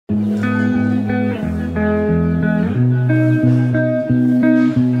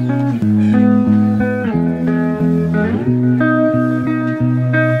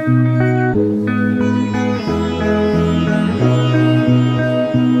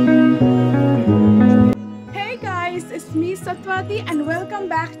Kriti and welcome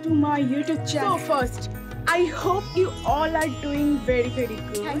back to my YouTube channel. So first, I hope you all are doing very good.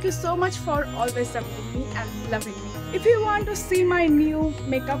 Thank you so much for always supporting me and loving me. If you want to see my new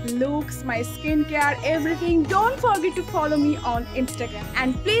makeup looks, my skincare, everything, don't forget to follow me on Instagram.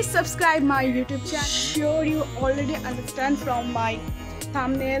 And please subscribe my YouTube channel. Sure you already understand from my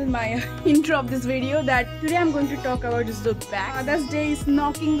thumbnail, my intro of this video that today I'm going to talk about Zouk bag. Mother's Day is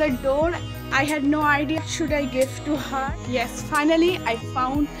knocking the door. I had no idea should I give to her. Yes, finally I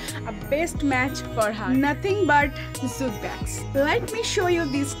found a best match for her. Nothing but Zouk bags. Let me show you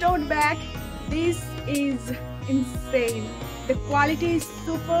this tote bag. This is insane. The quality is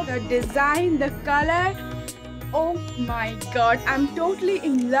super. The design, the color. Oh my god, I'm totally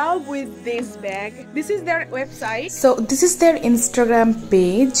in love with this bag. This is their website. So this is their Instagram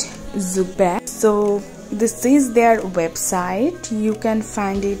page, Zouk bag. So this is their website. You can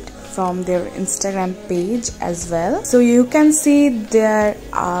find it from their Instagram page as well. So you can see there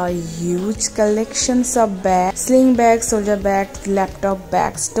are huge collections of bags, sling bags, soldier bags, laptop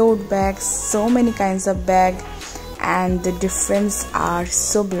bags, tote bags, so many kinds of bags, and the difference are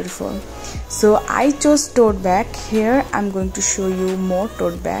so beautiful. So I chose tote bag. Here I'm going to show you more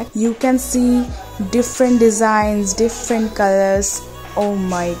tote bag. You can see different designs, different colors. Oh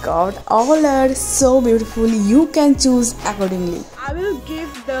my god, all are so beautiful. You can choose accordingly. I will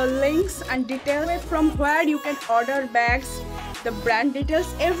give the links and details from where you can order bags, the brand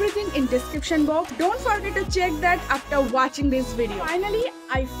details, everything in description box. Don't forget to check that after watching this video. Finally,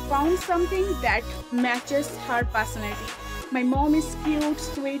 I found something that matches her personality. My mom is cute,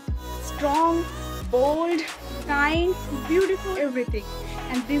 sweet, strong, bold, kind, beautiful, everything.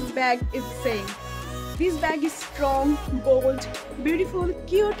 And this bag is the same. This bag is strong, bold, beautiful,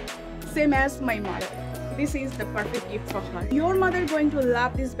 cute, same as my mother. This is the perfect gift for her. Your mother going to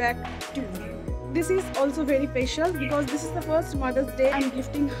love this bag too. This is also very special because this is the first Mother's Day. I'm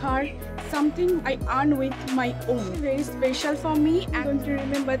gifting her something I earned with my own. Very special for me. I'm going to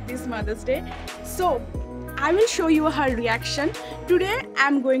remember this Mother's Day. So I will show you her reaction. Today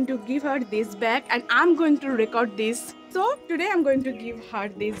I'm going to give her this bag and I'm going to record this. So today I'm going to give her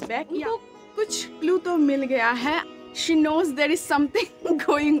this bag. Yeah. कुछ clue तो मिल गया है. She knows there is something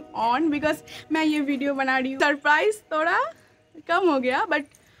going on because मैं ये video बना रही हूँ. Surprise थोड़ा कम हो गया, but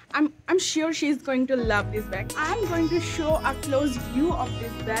I'm sure she is going to love this bag. I'm going to show a close view of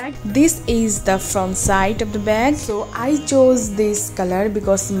this bag. This is the front side of the bag. So I chose this color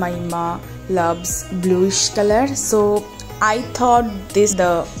because my ma loves bluish color. So I thought this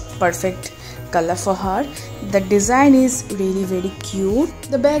the perfect color for her. The design is really very cute.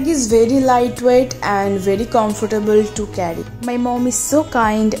 The bag is very lightweight and very comfortable to carry. My mom is so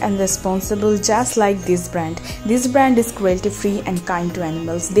kind and responsible, just like this brand. This brand is cruelty free and kind to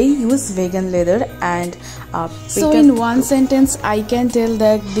animals. They use vegan leather and so in one sentence I can tell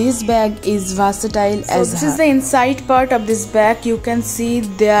that this bag is versatile as this is the inside part of this bag. You can see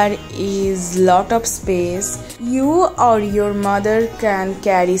there is lot of space. You or your mother can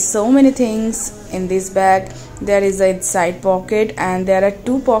carry so many things in this bag. There is a side pocket and there are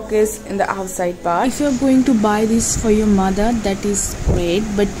two pockets in the outside part. If you're going to buy this for your mother, that is great,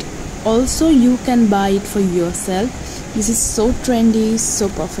 but also you can buy it for yourself. This is so trendy, so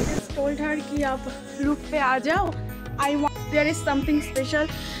perfect. I told her कि आप look पे आ जाओ. I want there is something special,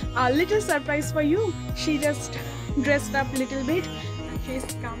 a little surprise for you. She just dressed up a little bit and she's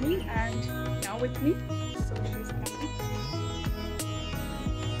coming and now with me. So she's coming.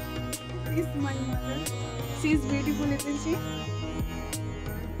 This is my mother. She's beautiful, isn't she?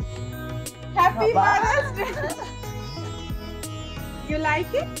 Happy Mother's Day! You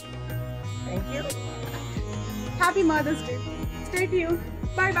like it? Thank you. Happy Mother's Day. Stay tuned.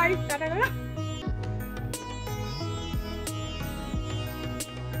 Bye bye. Ta-ta.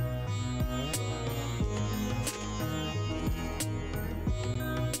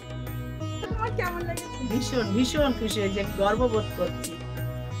 ভীষণ ভীষণ খুশি হয়েছে, গর্ববোধ করছি।